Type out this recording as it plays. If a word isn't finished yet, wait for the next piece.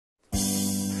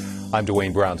I'm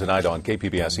Dwayne Brown. Tonight on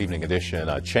KPBS Evening Edition,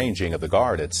 a changing of the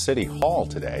guard at City Hall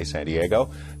today. San Diego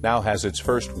now has its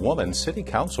first woman city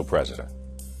council president.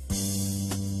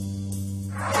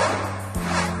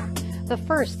 The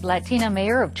first Latina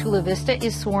mayor of Chula Vista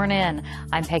is sworn in.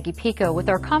 I'm Peggy Pico with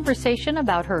our conversation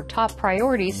about her top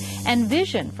priorities and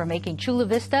vision for making Chula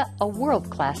Vista a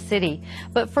world-class city.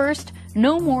 But first,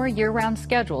 no more year-round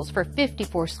schedules for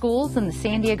 54 schools in the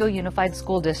San Diego Unified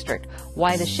School District.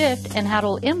 Why the shift and how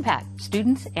it'll impact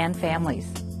students and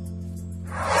families.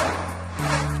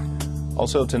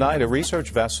 Also tonight, a research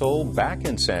vessel back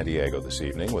in San Diego this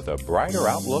evening with a brighter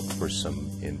outlook for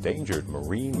some endangered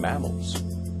marine mammals.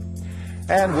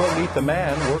 And we'll meet the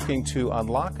man working to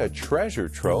unlock a treasure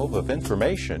trove of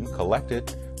information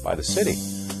collected by the city.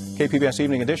 KPBS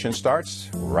Evening Edition starts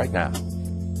right now.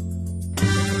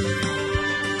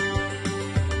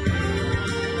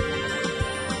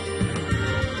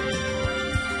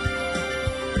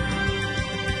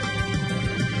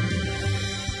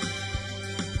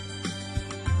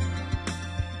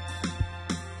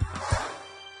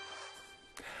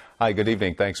 Hi, good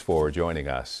evening. Thanks for joining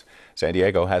us. San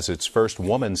Diego has its first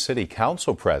woman city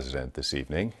council president this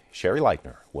evening. Sherry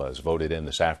Leitner was voted in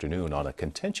this afternoon on a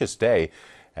contentious day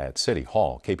at City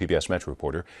Hall. KPBS Metro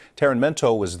reporter Taryn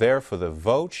Mento was there for the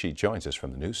vote. She joins us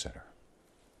from the News Center.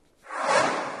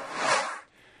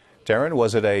 Taryn,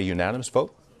 was it a unanimous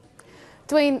vote?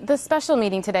 Dwayne, the special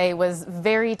meeting today was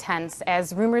very tense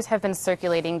as rumors have been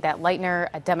circulating that Leitner,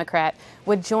 a Democrat,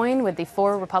 would join with the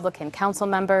 4 Republican council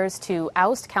members to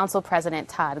oust Council President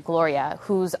Todd Gloria,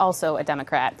 who's also a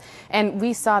Democrat. And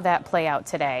we saw that play out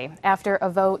today. After a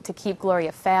vote to keep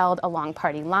Gloria failed along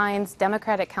party lines,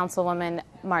 Democratic Councilwoman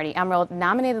Marty Emerald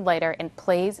nominated Leitner and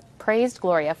praised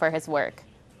Gloria for his work.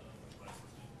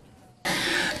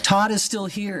 Todd is still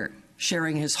here,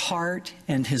 sharing his heart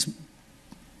and his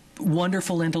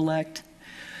wonderful intellect,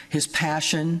 his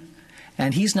passion,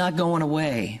 and he's not going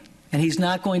away, and he's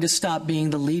not going to stop being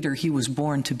the leader he was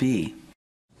born to be.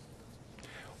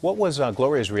 What was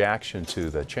Gloria's reaction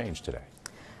to the change today?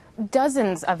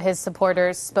 Dozens of his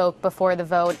supporters spoke before the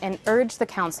vote and urged the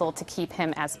council to keep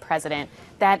him as president.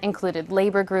 That included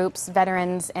labor groups,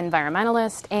 veterans,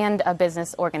 environmentalists, and a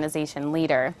business organization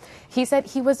leader. He said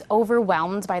he was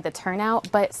overwhelmed by the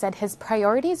turnout, but said his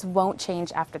priorities won't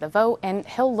change after the vote, and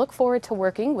he'll look forward to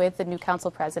working with the new council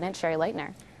president, Sherry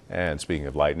Leitner. And speaking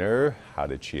of Leitner, how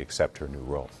did she accept her new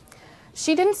role?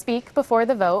 She didn't speak before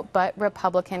the vote, but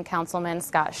Republican Councilman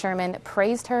Scott Sherman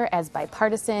praised her as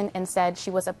bipartisan and said she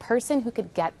was a person who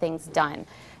could get things done.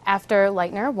 After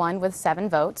Leitner won with 7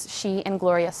 votes, she and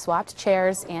Gloria swapped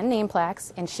chairs and name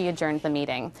plaques, and she adjourned the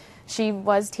meeting. She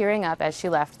was tearing up as she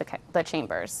left the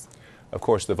chambers. Of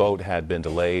course, the vote had been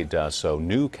delayed so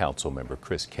new council member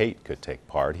Chris Cate could take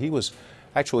part. He was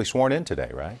actually sworn in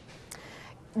today, right?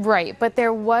 Right, but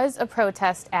there was a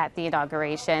protest at the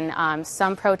inauguration.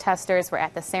 Some protesters were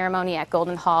at the ceremony at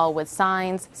Golden Hall with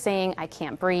signs saying, "I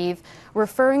can't breathe,"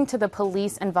 referring to the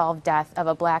police-involved death of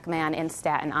a black man in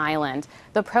Staten Island.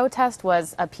 The protest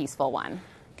was a peaceful one.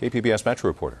 KPBS Metro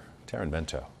reporter Taryn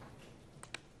Mento.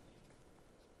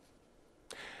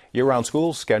 Year-round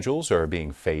school schedules are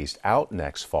being phased out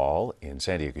next fall in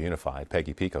San Diego Unified.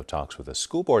 Peggy Pico talks with a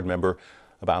school board member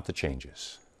about the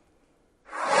changes.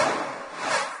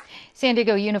 San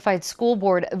Diego Unified School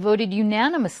Board voted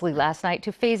unanimously last night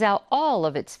to phase out all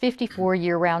of its 54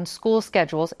 year-round school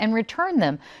schedules and return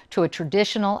them to a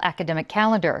traditional academic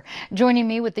calendar. Joining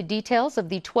me with the details of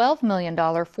the $12 million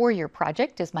 4-year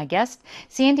project is my guest,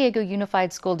 San Diego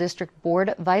Unified School District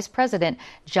Board Vice President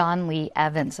John Lee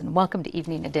Evans. And welcome to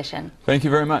Evening Edition. Thank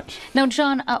you very much. Now,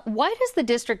 John, why does the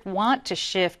district want to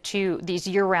shift to these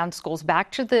year-round schools back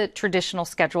to the traditional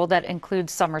schedule that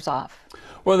includes summers off?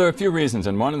 Well, there are a few reasons,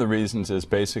 and one of the reasons is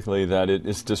basically that it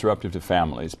is disruptive to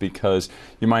families, because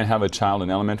you might have a child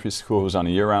in elementary school who's on a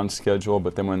year-round schedule,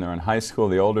 but then when they're in high school,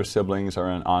 the older siblings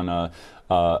are on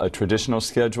a traditional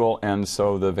schedule, and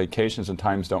so the vacations and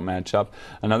times don't match up.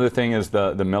 Another thing is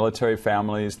the military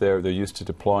families, they're used to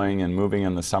deploying and moving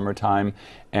in the summertime,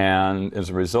 and as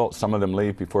a result, some of them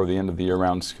leave before the end of the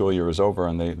year-round school year is over,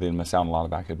 and they miss out on a lot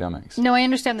of academics. No, I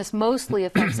understand this mostly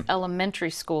affects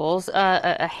elementary schools,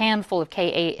 a handful of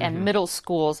K-8 and middle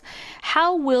schools.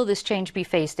 How will this change be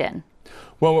phased in?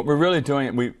 Well, what we're really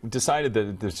doing, we decided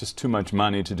that there's just too much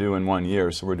money to do in one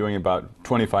year, so we're doing about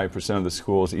 25% of the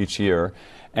schools each year.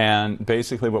 And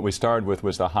basically what we started with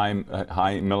was the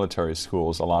high military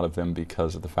schools, a lot of them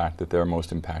because of the fact that they're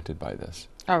most impacted by this.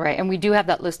 All right, and we do have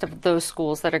that list of those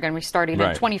schools that are going to be starting in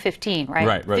 2015, right?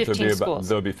 Right. 15 schools.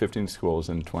 There'll be 15 schools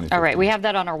in 2015. All right, we have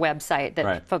that on our website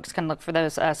that folks can look for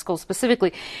those schools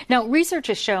specifically. Now, research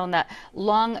has shown that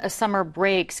long summer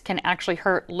breaks can actually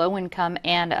hurt low-income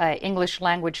and English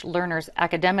language learners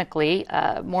academically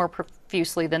more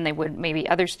profusely than they would maybe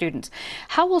other students.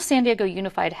 How will San Diego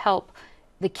Unified help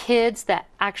the kids that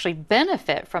actually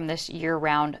benefit from this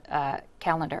year-round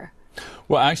calendar?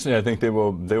 Well, actually, I think they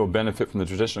will benefit from the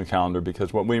traditional calendar,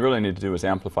 because what we really need to do is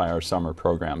amplify our summer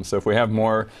programs. So if we have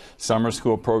more summer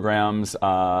school programs,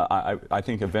 I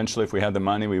think eventually, if we had the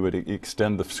money, we would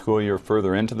extend the school year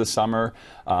further into the summer,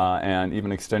 and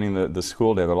even extending the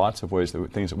school day. There are lots of ways,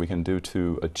 things that we can do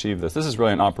to achieve this. This is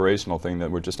really an operational thing that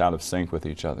we're just out of sync with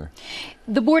each other.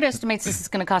 The board estimates this is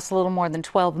going to cost a little more than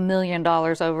 $12 million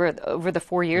over the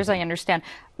 4 years, I understand.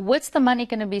 What's the money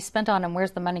going to be spent on, and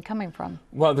where's the money coming from?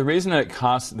 Well, the reason that it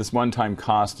costs this one-time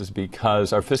cost is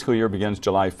because our fiscal year begins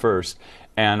July 1st,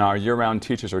 and our year-round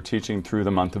teachers are teaching through the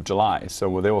month of July.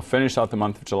 So they will finish out the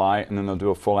month of July, and then they'll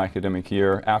do a full academic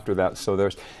year after that. So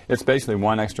it's basically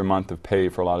one extra month of pay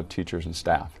for a lot of teachers and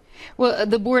staff. Well,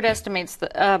 the board estimates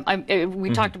that we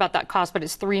talked about that cost, but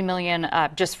it's $3 million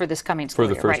just for this coming school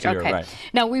year. For the first year, okay. right.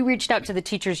 Now, we reached out to the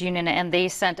teachers union, and they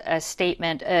sent a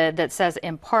statement that says,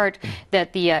 in part,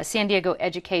 that the San Diego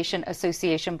Education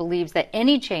Association believes that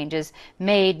any changes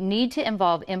made need to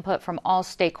involve input from all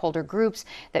stakeholder groups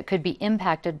that could be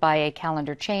impacted by a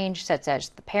calendar change, such as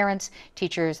the parents,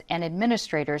 teachers, and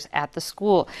administrators at the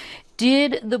school.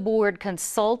 Did the board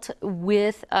consult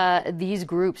with these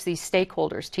groups, these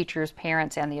stakeholders, teachers,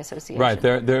 parents, and the association? Right.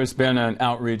 There's been an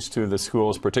outreach to the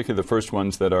schools, particularly the first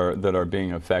ones that are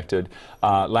being affected.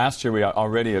 Last year, we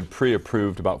already had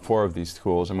pre-approved about 4 of these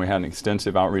schools, and we had an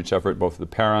extensive outreach effort, both the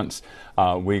parents.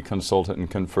 We consulted and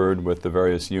conferred with the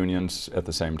various unions at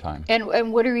the same time.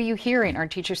 And what are you hearing? Are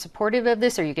teachers supportive of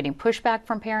this? Are you getting pushback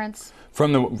from parents?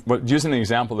 Using the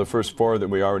example of the first 4 that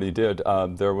we already did,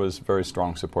 there was very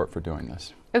strong support for doing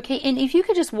this. Okay, and if you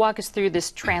could just walk us through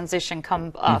this transition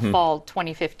come fall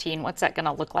 2015, what's that going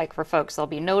to look like for folks? They'll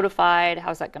be notified.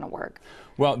 How's that going to work?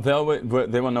 Well,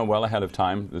 they will know well ahead of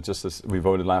time, just as we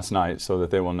voted last night, so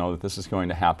that they will know that this is going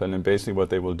to happen. And basically what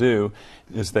they will do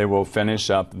is they will finish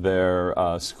up their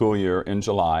school year in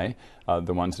July,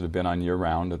 the ones that have been on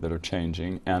year-round that are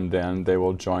changing, and then they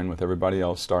will join with everybody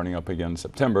else starting up again in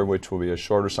September, which will be a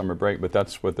shorter summer break, but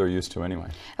that's what they're used to anyway.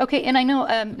 Okay, and I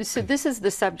know, so this is the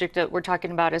subject that we're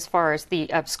talking about as far as the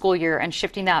school year and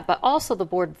shifting that, but also the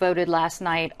board voted last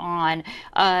night on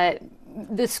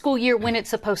the school year when it's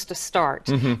supposed to start.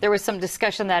 There was some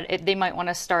discussion that they might want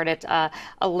to start it a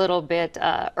little bit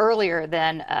earlier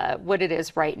than what it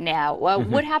is right now.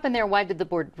 What happened there? Why did the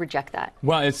board reject that?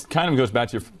 Well, it kind of goes back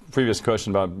to your previous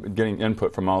question about getting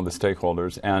input from all the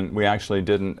stakeholders, and we actually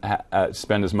didn't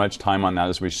spend as much time on that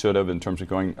as we should have in terms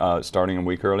of starting a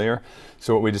week earlier.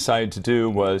 So what we decided to do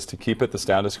was to keep it the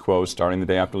status quo, starting the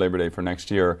day after Labor Day for next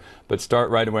year, but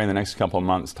start right away in the next couple of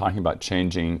months talking about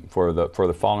changing for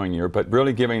the following year, but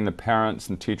really giving the parents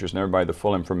and teachers and everybody the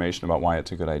full information about why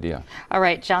it's a good idea. All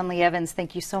right, John Lee Evans,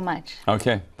 thank you so much.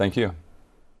 Okay, thank you.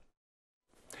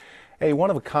 A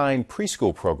one-of-a-kind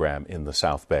preschool program in the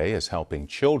South Bay is helping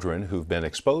children who've been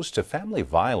exposed to family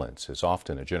violence. Is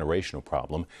often a generational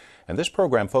problem, and this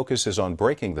program focuses on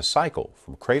breaking the cycle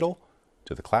from cradle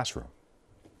to the classroom.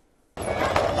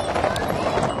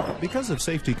 Because of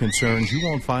safety concerns, you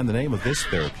won't find the name of this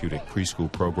therapeutic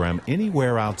preschool program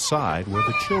anywhere outside where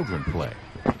the children play.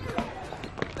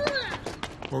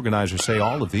 Organizers say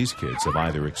all of these kids have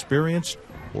either experienced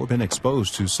or been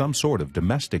exposed to some sort of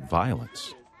domestic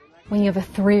violence. When you have a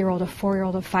 3-year-old, a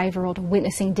 4-year-old, a 5-year-old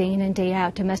witnessing day in and day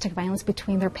out domestic violence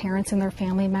between their parents and their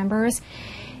family members,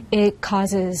 it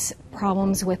causes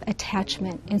problems with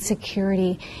attachment,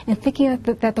 insecurity, and thinking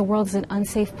that the world is an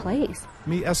unsafe place.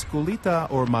 Mi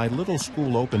Escuelita, or My Little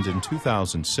School, opened in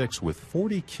 2006 with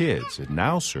 40 kids. It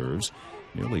now serves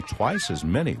nearly twice as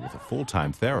many with a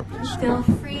full-time therapist. Feel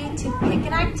free to pick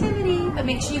an activity, but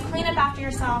make sure you clean up after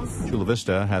yourselves. Chula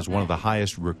Vista has one of the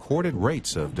highest recorded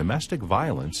rates of domestic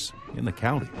violence in the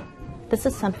county. This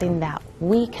is something that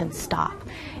we can stop,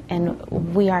 and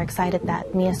we are excited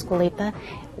that Mi Escuelita,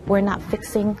 we're not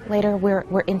fixing later,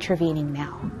 we're intervening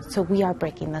now. So we are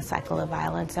breaking the cycle of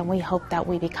violence, and we hope that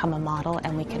we become a model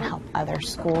and we can help other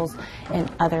schools and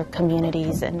other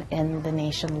communities in the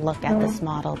nation look at this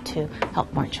model to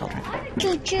help more children.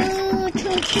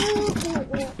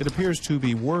 It appears to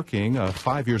be working. A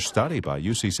 5-year study by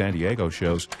UC San Diego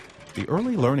shows The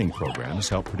early learning program has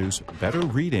helped produce better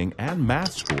reading and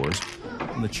math scores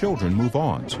when the children move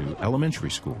on to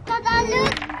elementary school.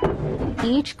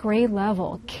 Each grade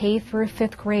level, K through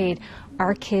 5th grade,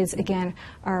 our kids, again,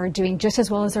 are doing just as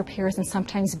well as their peers and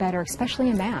sometimes better, especially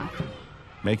in math.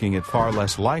 Making it far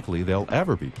less likely they'll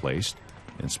ever be placed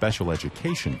in special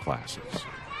education classes.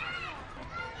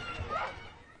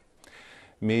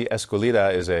 Mi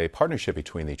Escuelita is a partnership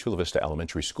between the Chula Vista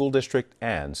Elementary School District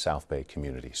and South Bay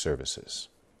Community Services.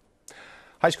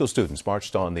 High school students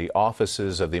marched on the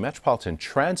offices of the Metropolitan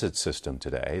Transit System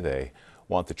today. They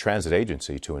want the transit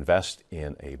agency to invest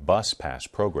in a bus pass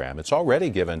program. It's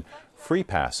already given free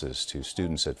passes to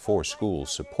students at 4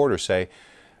 schools. Supporters say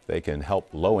they can help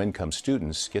low-income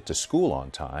students get to school on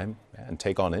time and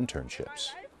take on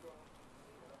internships.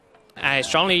 I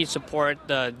strongly support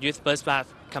the Youth Bus Pass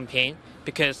campaign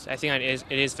because I think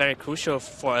it is very crucial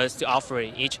for us to offer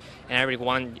each and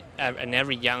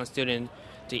every young student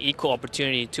the equal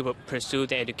opportunity to pursue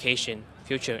their education,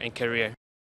 future, and career.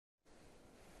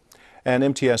 An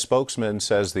MTS spokesman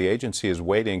says the agency is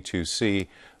waiting to see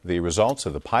the results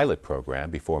of the pilot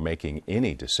program before making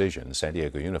any decisions. San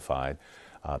Diego Unified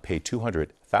paid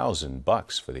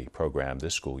 $200,000 for the program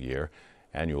this school year.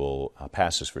 Annual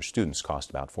passes for students cost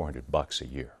about $400 a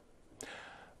year.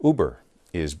 Uber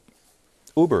is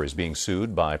being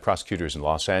sued by prosecutors in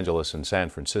Los Angeles and San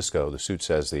Francisco. The suit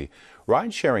says the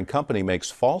ride-sharing company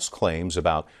makes false claims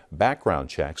about background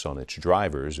checks on its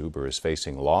drivers. Uber is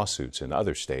facing lawsuits in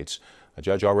other states. A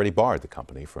judge already barred the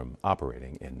company from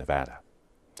operating in Nevada.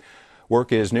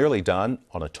 Work is nearly done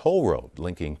on a toll road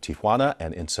linking Tijuana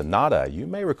and Ensenada. You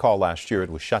may recall last year it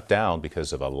was shut down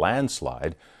because of a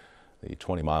landslide. The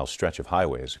 20-mile stretch of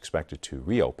highway is expected to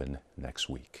reopen next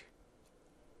week.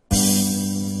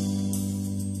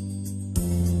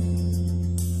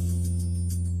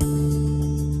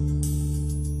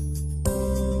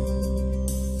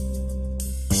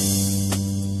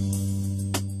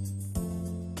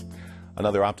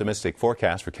 Another optimistic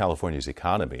forecast for California's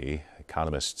economy.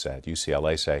 Economists at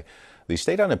UCLA say the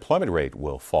state unemployment rate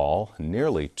will fall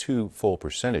nearly 2 full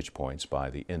percentage points by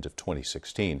the end of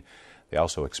 2016. They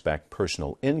also expect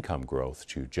personal income growth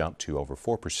to jump to over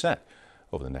 4%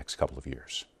 over the next couple of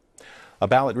years. A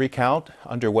ballot recount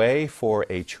underway for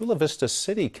a Chula Vista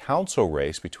City Council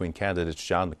race between candidates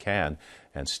John McCann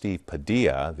and Steve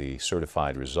Padilla. The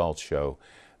certified results show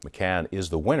McCann is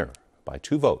the winner by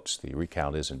 2 votes. The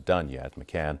recount isn't done yet.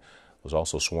 McCann was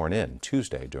also sworn in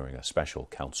Tuesday during a special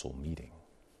council meeting.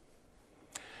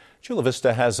 Chula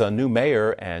Vista has a new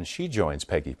mayor, and she joins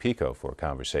Peggy Pico for a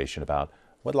conversation about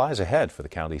what lies ahead for the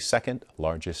county's second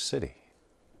largest city.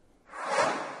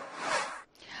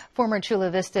 Former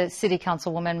Chula Vista City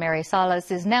Councilwoman Mary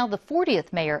Salas is now the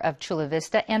 40th mayor of Chula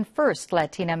Vista and first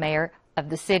Latina mayor of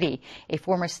the city. A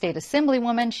former state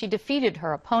assemblywoman, she defeated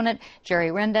her opponent, Jerry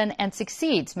Rendon, and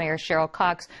succeeds Mayor Cheryl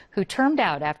Cox, who termed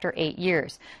out after 8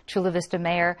 years. Chula Vista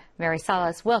Mayor Mary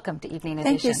Salas, welcome to Evening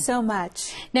Edition. Thank you so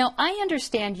much. Now, I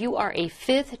understand you are a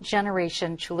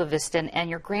 5th-generation Chula Vistan, and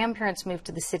your grandparents moved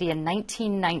to the city in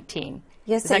 1919.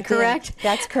 Yes, is that correct?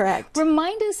 That's correct.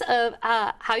 Remind us of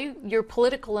how your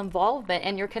political involvement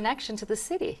and your connection to the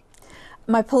city.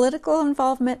 My political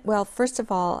involvement, well, first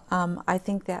of all, I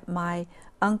think that my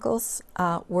uncles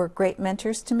were great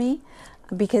mentors to me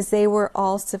because they were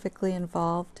all civically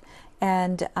involved.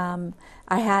 And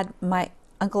I had my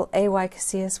Uncle A.Y.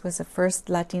 Casillas was the first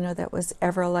Latino that was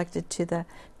ever elected to the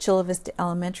Chula Vista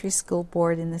Elementary School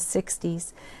Board in the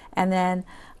 60s. And then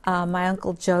my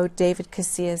Uncle Joe, David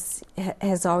Casillas,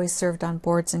 has always served on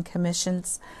boards and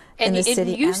commissions. And in the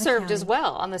city you and served county. as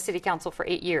well on the city council for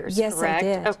 8 years, yes, correct? I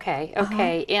did. Okay,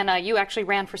 okay. And you actually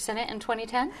ran for Senate in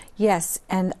 2010? Yes,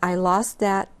 and I lost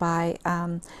that by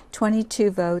 22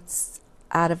 votes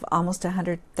out of almost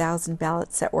 100,000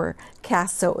 ballots that were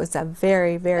cast. So it was a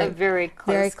very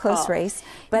close race.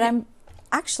 But I'm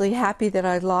actually happy that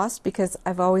I lost because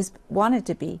I've always wanted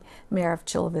to be mayor of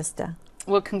Chula Vista.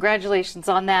 Well, congratulations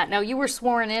on that. Now, you were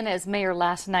sworn in as mayor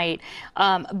last night,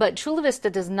 but Chula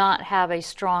Vista does not have a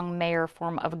strong mayor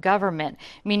form of government,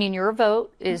 meaning your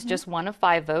vote is just one of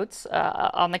 5 votes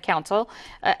on the council.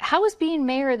 How is being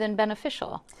mayor then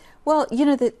beneficial? Well, you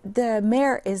know, the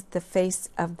mayor is the face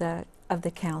of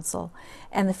the council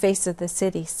and the face of the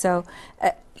city. So,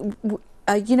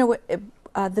 you know what?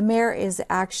 The mayor is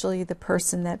actually the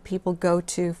person that people go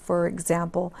to, for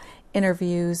example,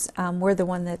 interviews. We're the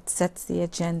one that sets the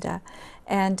agenda.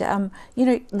 And, you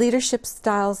know, leadership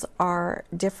styles are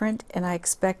different, and I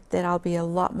expect that I'll be a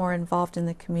lot more involved in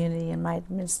the community in my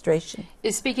administration.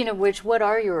 Speaking of which, what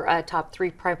are your top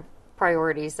 3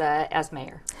 priorities as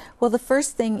mayor? Well, the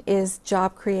first thing is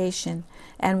job creation,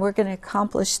 and we're going to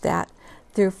accomplish that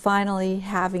through finally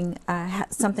having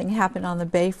something happen on the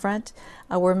Bayfront.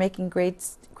 We're making great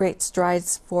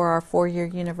strides for our four-year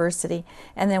university,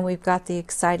 and then we've got the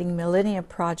exciting Millennium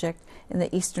Project in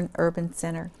the Eastern Urban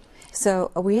Center. So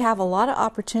we have a lot of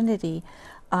opportunity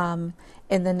in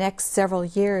the next several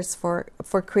years for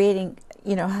creating,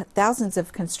 you know, thousands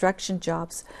of construction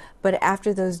jobs. But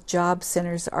after those job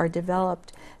centers are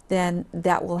developed, then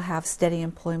that will have steady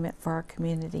employment for our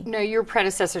community. No, your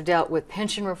predecessor dealt with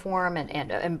pension reform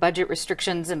and budget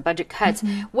restrictions and budget cuts.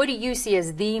 What do you see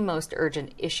as the most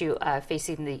urgent issue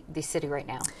facing the city right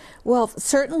now? Well,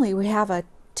 certainly we have a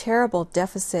terrible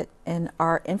deficit in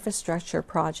our infrastructure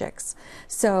projects.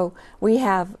 So we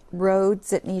have roads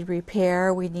that need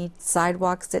repair, we need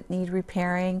sidewalks that need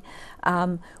repairing,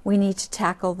 we need to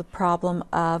tackle the problem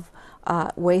of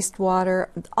wastewater,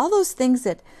 all those things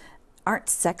that aren't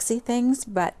sexy things,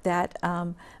 but that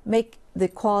make the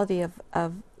quality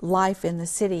of life in the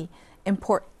city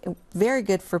very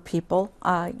good for people,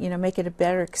 you know, make it a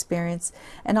better experience.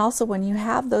 And also when you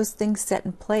have those things set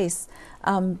in place,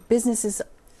 businesses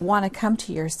want to come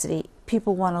to your city,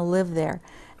 people want to live there.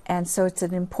 And so it's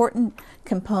an important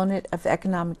component of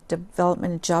economic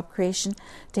development and job creation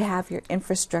to have your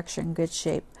infrastructure in good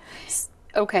shape.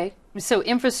 Okay, so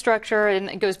infrastructure, and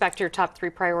it goes back to your top three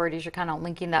priorities, you're kind of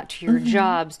linking that to your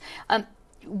jobs.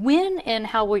 When and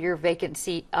how will your vacant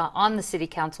seat on the city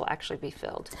council actually be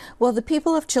filled? Well, the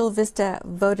people of Chula Vista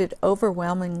voted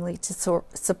overwhelmingly to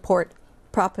support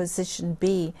Proposition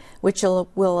B, which will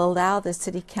allow the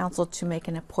city council to make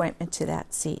an appointment to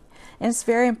that seat. And it's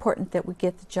very important that we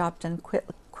get the job done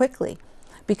quickly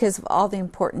because of all the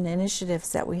important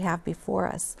initiatives that we have before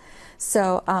us.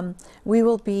 So we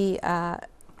will be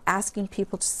asking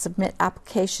people to submit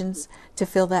applications to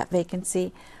fill that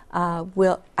vacancy. I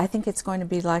think it's going to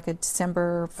be like a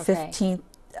December 15th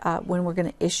when we're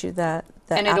going to issue the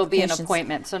and it'll be an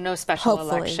appointment, so no special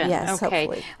election. Yes, okay.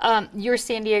 Hopefully. You're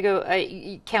San Diego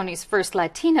County's first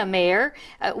Latina mayor.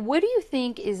 What do you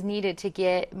think is needed to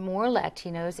get more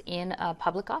Latinos in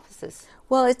public offices?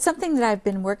 Well, it's something that I've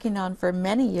been working on for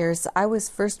many years. I was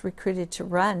first recruited to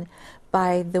run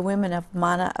by the women of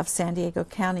MANA of San Diego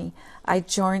County. I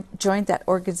joined that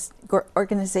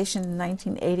organization in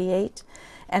 1988,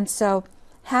 and so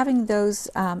having those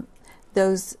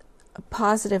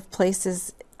positive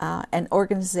places and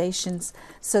organizations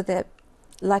so that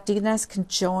Latinas can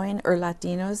join, or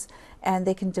Latinos, and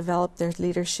they can develop their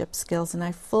leadership skills. And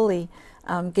I fully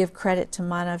give credit to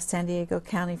MANA of San Diego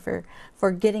County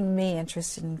for getting me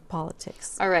interested in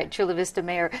politics. All right, Chula Vista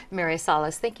Mayor Mary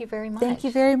Salas, thank you very much. Thank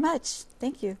you very much.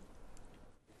 Thank you.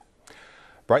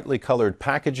 Brightly colored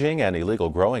packaging and illegal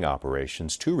growing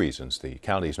operations, two reasons the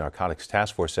county's narcotics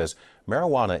task force says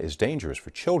marijuana is dangerous for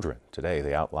children. Today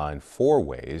they outlined 4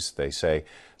 ways they say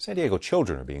San Diego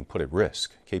children are being put at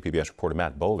risk. KPBS reporter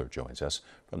Matt Bowler joins us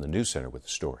from the News Center with the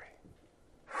story.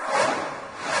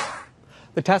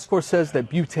 The task force says that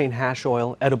butane hash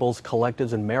oil, edibles,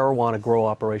 collectives, and marijuana grow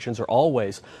operations are all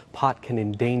ways pot can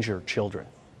endanger children.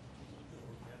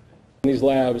 These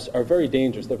labs are very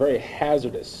dangerous. They're very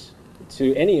hazardous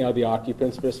to any of the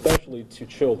occupants, but especially to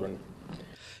children.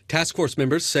 Task force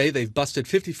members say they've busted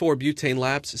 54 butane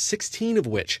labs, 16 of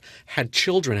which had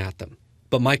children at them.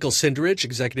 But Michael Sindridge,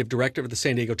 executive director of the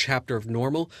San Diego chapter of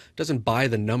NORML, doesn't buy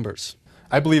the numbers.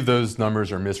 I believe those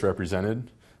numbers are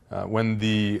misrepresented. When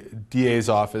the DA's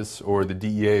office or the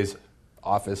DEA's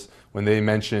office, when they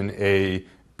mention a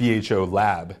BHO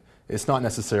lab, it's not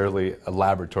necessarily a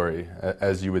laboratory,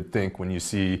 as you would think when you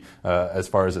see as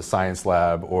far as a science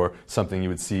lab or something you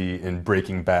would see in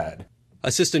Breaking Bad.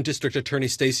 Assistant District Attorney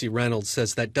Stacey Reynolds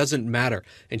says that doesn't matter,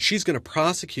 and she's going to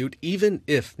prosecute even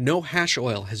if no hash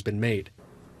oil has been made.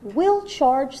 We'll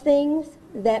charge things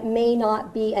that may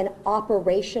not be an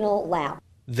operational lab.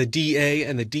 The DA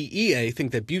and the DEA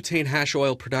think that butane hash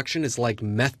oil production is like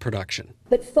meth production.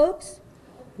 But folks,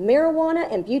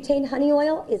 marijuana and butane honey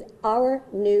oil is our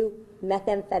new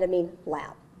methamphetamine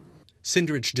lab.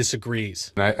 Sindridge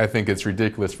disagrees. And I think it's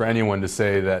ridiculous for anyone to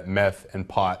say that meth and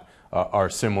pot are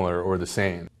similar or the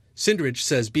same. Sindridge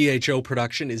says BHO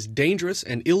production is dangerous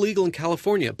and illegal in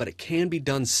California, but it can be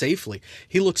done safely.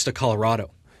 He looks to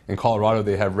Colorado. In Colorado,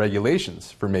 they have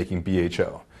regulations for making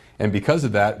BHO. And because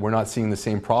of that, we're not seeing the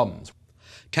same problems.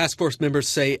 Task force members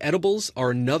say edibles are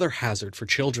another hazard for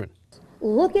children.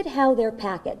 Look at how they're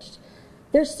packaged.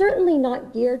 They're certainly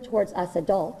not geared towards us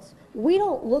adults. We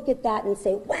don't look at that and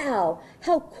say, wow,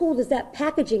 how cool does that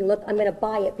packaging look? I'm going to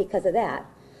buy it because of that.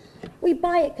 We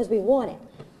buy it because we want it.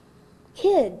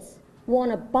 Kids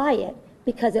want to buy it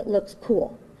because it looks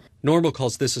cool. Normal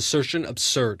calls this assertion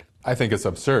absurd. I think it's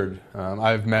absurd.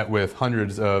 I've met with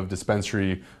hundreds of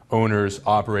dispensary owners,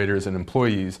 operators, and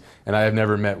employees, and I have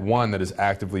never met one that is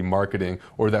actively marketing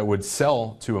or that would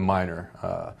sell to a minor.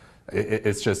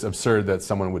 It's just absurd that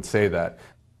someone would say that.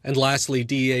 And lastly,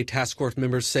 DEA task force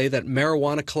members say that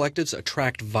marijuana collectives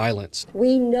attract violence.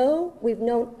 We've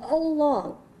known all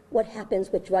along what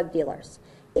happens with drug dealers.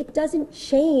 It doesn't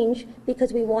change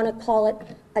because we want to call it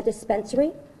a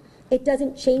dispensary. It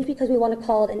doesn't change because we want to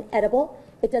call it an edible.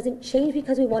 It doesn't change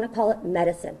because we want to call it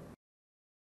medicine.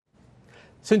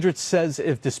 Sindrich says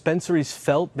if dispensaries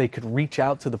felt they could reach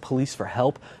out to the police for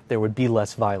help, there would be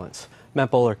less violence.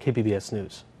 Matt Bowler, KPBS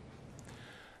News.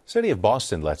 City of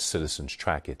Boston lets citizens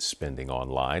track its spending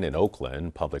online. In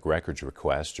Oakland, public records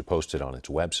requests are posted on its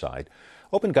website.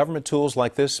 Open government tools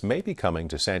like this may be coming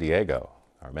to San Diego.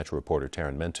 Our Metro reporter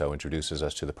Taryn Minto introduces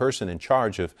us to the person in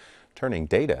charge of turning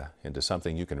data into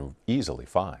something you can easily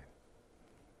find.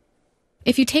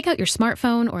 If you take out your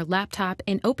smartphone or laptop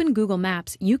and open Google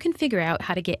Maps, you can figure out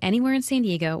how to get anywhere in San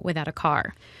Diego without a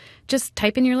car. Just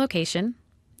type in your location,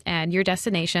 add your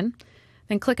destination,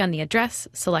 then click on the address,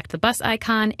 select the bus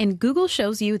icon, and Google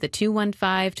shows you the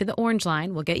 215 to the Orange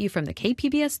Line will get you from the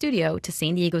KPBS studio to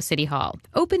San Diego City Hall.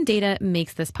 Open data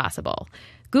makes this possible.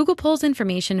 Google pulls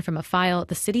information from a file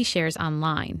the city shares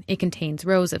online. It contains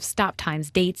rows of stop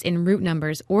times, dates, and route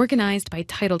numbers organized by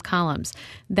titled columns.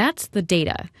 That's the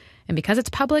data. And because it's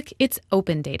public, it's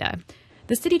open data.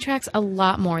 The city tracks a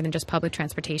lot more than just public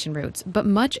transportation routes, but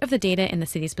much of the data in the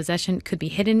city's possession could be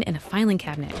hidden in a filing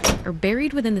cabinet or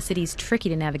buried within the city's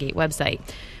tricky-to-navigate website.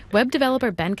 Web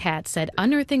developer Ben Katz said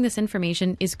unearthing this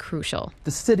information is crucial.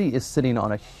 The city is sitting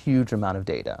on a huge amount of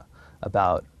data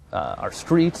about our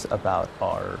streets, about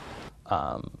our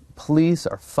police,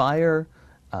 our fire,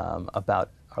 about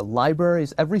our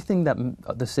libraries. Everything that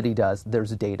the city does,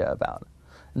 there's data about.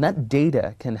 And that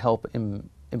data can help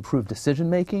improve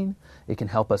decision-making. It can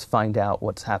help us find out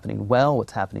what's happening well,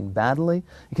 what's happening badly.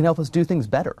 It can help us do things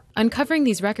better. Uncovering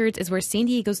these records is where San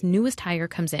Diego's newest hire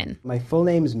comes in. My full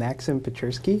name is Maxim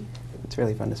Petrursky. It's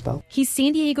really fun to spell. He's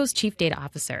San Diego's chief data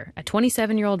officer, a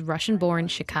 27-year-old Russian-born,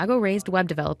 Chicago-raised web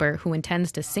developer who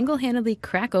intends to single-handedly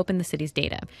crack open the city's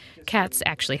data. Katz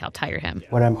actually helped hire him.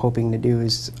 What I'm hoping to do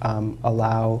is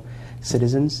allow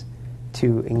citizens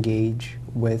to engage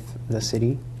with the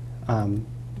city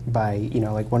by,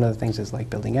 like one of the things is like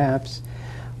building apps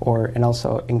and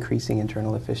also increasing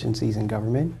internal efficiencies in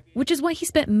government. Which is what he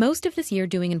spent most of this year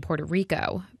doing in Puerto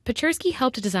Rico. Petrursky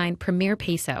helped design Premier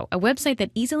Peso, a website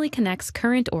that easily connects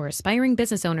current or aspiring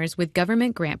business owners with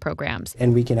government grant programs.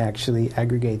 And we can actually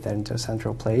aggregate that into a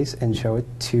central place and show it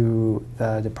to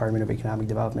the Department of Economic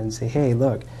Development and say, hey,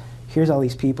 look, here's all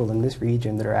these people in this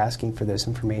region that are asking for this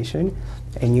information,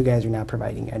 and you guys are not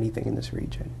providing anything in this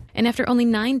region. And after only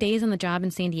 9 days on the job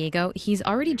in San Diego, he's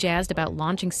already jazzed about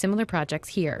launching similar projects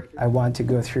here. I want to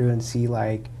go through and see,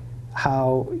 like,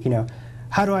 how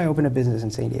do I open a business in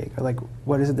San Diego? Like,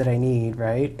 what is it that I need,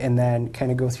 right? And then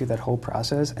kind of go through that whole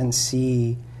process and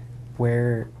see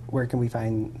where can we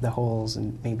find the holes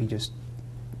and maybe just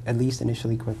at least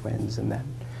initially quick wins, and then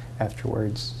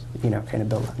afterwards, kind of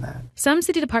build on that. Some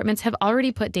city departments have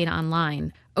already put data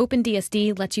online.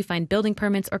 OpenDSD lets you find building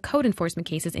permits or code enforcement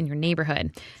cases in your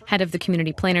neighborhood. Head of the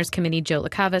Community Planners Committee, Joe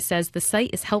LaCava, says the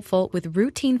site is helpful with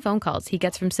routine phone calls he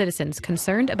gets from citizens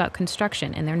concerned about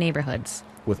construction in their neighborhoods.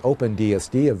 With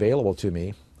OpenDSD available to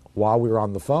me, while we were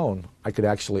on the phone, I could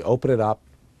actually open it up,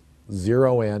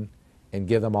 zero in, and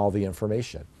give them all the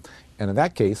information. And in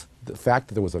that case, the fact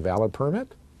that there was a valid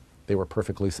permit, they were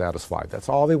perfectly satisfied. That's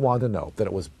all they wanted to know, that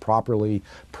it was properly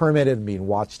permitted and being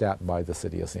watched at by the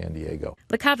city of San Diego.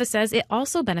 LaCava says it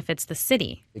also benefits the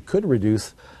city. It could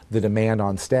reduce the demand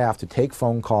on staff to take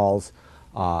phone calls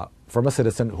from a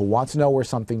citizen who wants to know where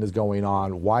something is going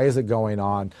on, why is it going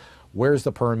on, where's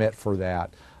the permit for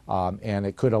that, and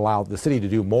it could allow the city to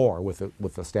do more with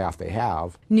the staff they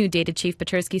have. New data chief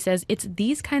Petrursky says it's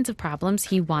these kinds of problems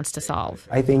he wants to solve.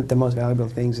 I think the most valuable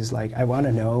things is like, I want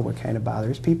to know what kind of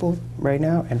bothers people right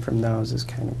now, and from those is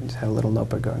kind of just have a little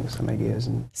notebook going with some ideas.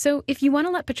 So if you want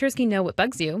to let Petrursky know what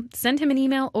bugs you, send him an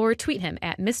email or tweet him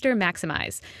at Mr.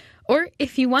 Maximize. Or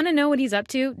if you want to know what he's up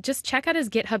to, just check out his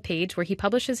GitHub page where he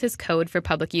publishes his code for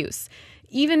public use,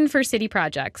 even for city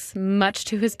projects, much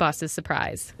to his boss's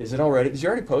surprise. Is it already? Did you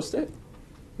already post it?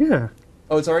 Yeah.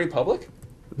 Oh, it's already public?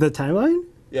 The timeline?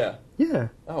 Yeah. Yeah.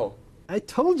 Oh. I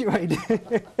told you I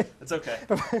did. It's okay.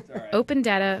 It's all right. Open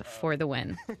data for the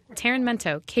win. Taryn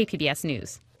Minto, KPBS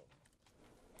News.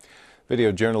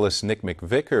 Video journalist Nick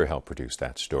McVicker helped produce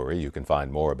that story. You can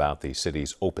find more about the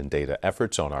city's open data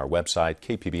efforts on our website,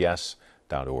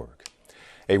 kpbs.org.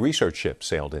 A research ship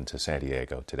sailed into San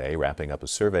Diego today, wrapping up a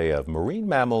survey of marine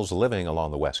mammals living along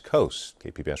the West Coast.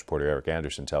 KPBS reporter Eric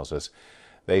Anderson tells us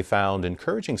they found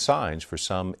encouraging signs for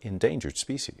some endangered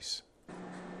species.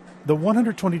 The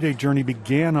 120-day journey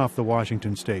began off the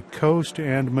Washington state coast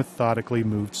and methodically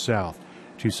moved south.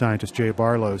 Chief Scientist Jay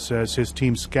Barlow says his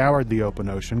team scoured the open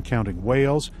ocean, counting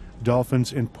whales,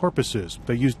 dolphins, and porpoises.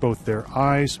 They used both their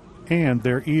eyes and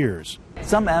their ears.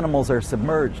 Some animals are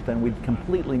submerged, and we'd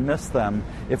completely miss them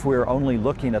if we were only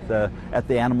looking at the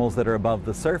animals that are above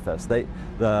the surface.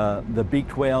 The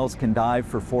beaked whales can dive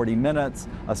for 40 minutes,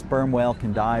 a sperm whale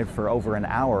can dive for over an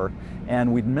hour,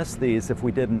 and we'd miss these if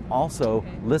we didn't also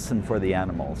listen for the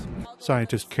animals.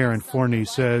 Scientist Karen Forney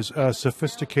says a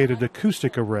sophisticated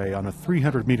acoustic array on a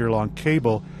 300-meter-long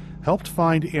cable helped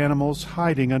find animals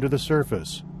hiding under the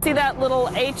surface. See that little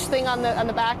H thing on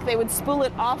the back? They would spool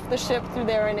it off the ship through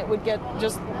there, and it would get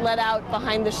just let out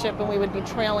behind the ship, and we would be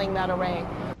trailing that array.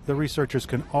 The researchers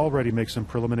can already make some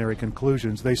preliminary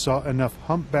conclusions. They saw enough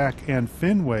humpback and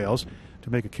fin whales to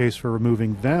make a case for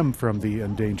removing them from the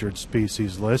endangered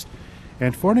species list.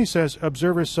 And Forney says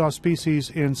observers saw species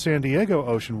in San Diego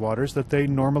ocean waters that they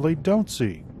normally don't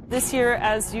see. This year,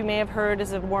 as you may have heard,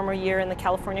 is a warmer year in the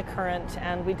California current,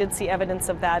 and we did see evidence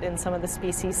of that in some of the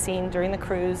species seen during the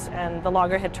cruise, and the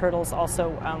loggerhead turtles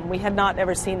also. We had not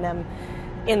ever seen them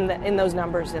in those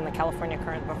numbers in the California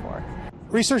current before.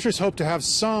 Researchers hope to have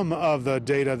some of the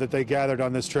data that they gathered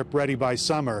on this trip ready by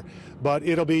summer, but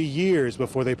it'll be years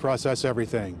before they process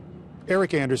everything.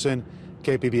 Eric Anderson,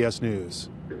 KPBS News.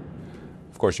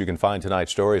 Of course, you can find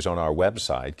tonight's stories on our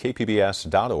website,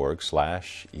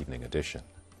 kpbs.org/evening edition.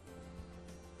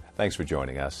 Thanks for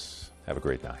joining us. Have a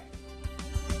great night.